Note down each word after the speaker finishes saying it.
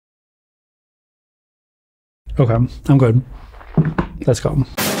Okay, I'm good. Let's go.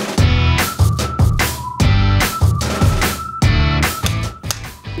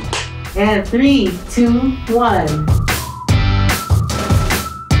 And 3, 2, 1.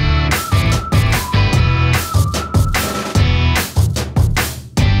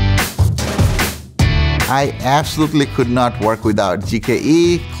 I absolutely could not work without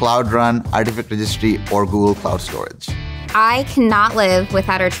GKE, Cloud Run, Artifact Registry, or Google Cloud Storage. I cannot live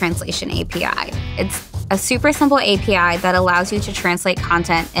without our translation API. It's a super simple API that allows you to translate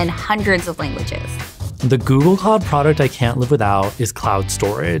content in hundreds of languages. The Google Cloud product I can't live without is cloud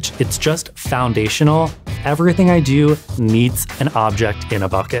storage. It's just foundational. Everything I do needs an object in a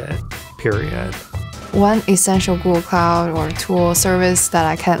bucket, period. One essential Google Cloud or tool service that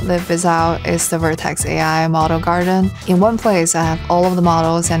I can't live without is the Vertex AI Model Garden. In one place, I have all of the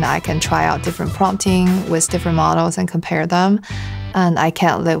models and I can try out different prompting with different models and compare them. And I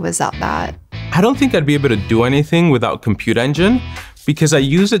can't live without that. I don't think I'd be able to do anything without Compute Engine because I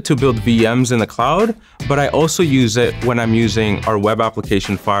use it to build VMs in the cloud, but I also use it when I'm using our web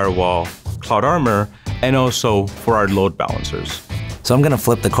application firewall, Cloud Armor, and also for our load balancers. So I'm going to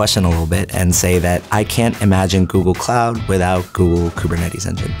flip the question a little bit and say that I can't imagine Google Cloud without Google Kubernetes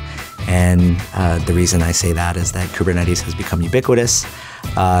Engine. And the reason I say that is that Kubernetes has become ubiquitous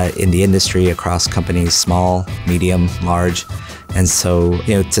in the industry across companies, small, medium, large. And so,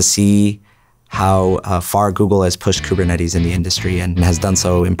 to see how far Google has pushed Kubernetes in the industry and has done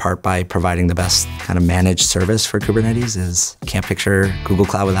so in part by providing the best kind of managed service for Kubernetes can't picture Google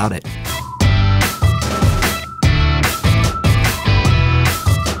Cloud without it.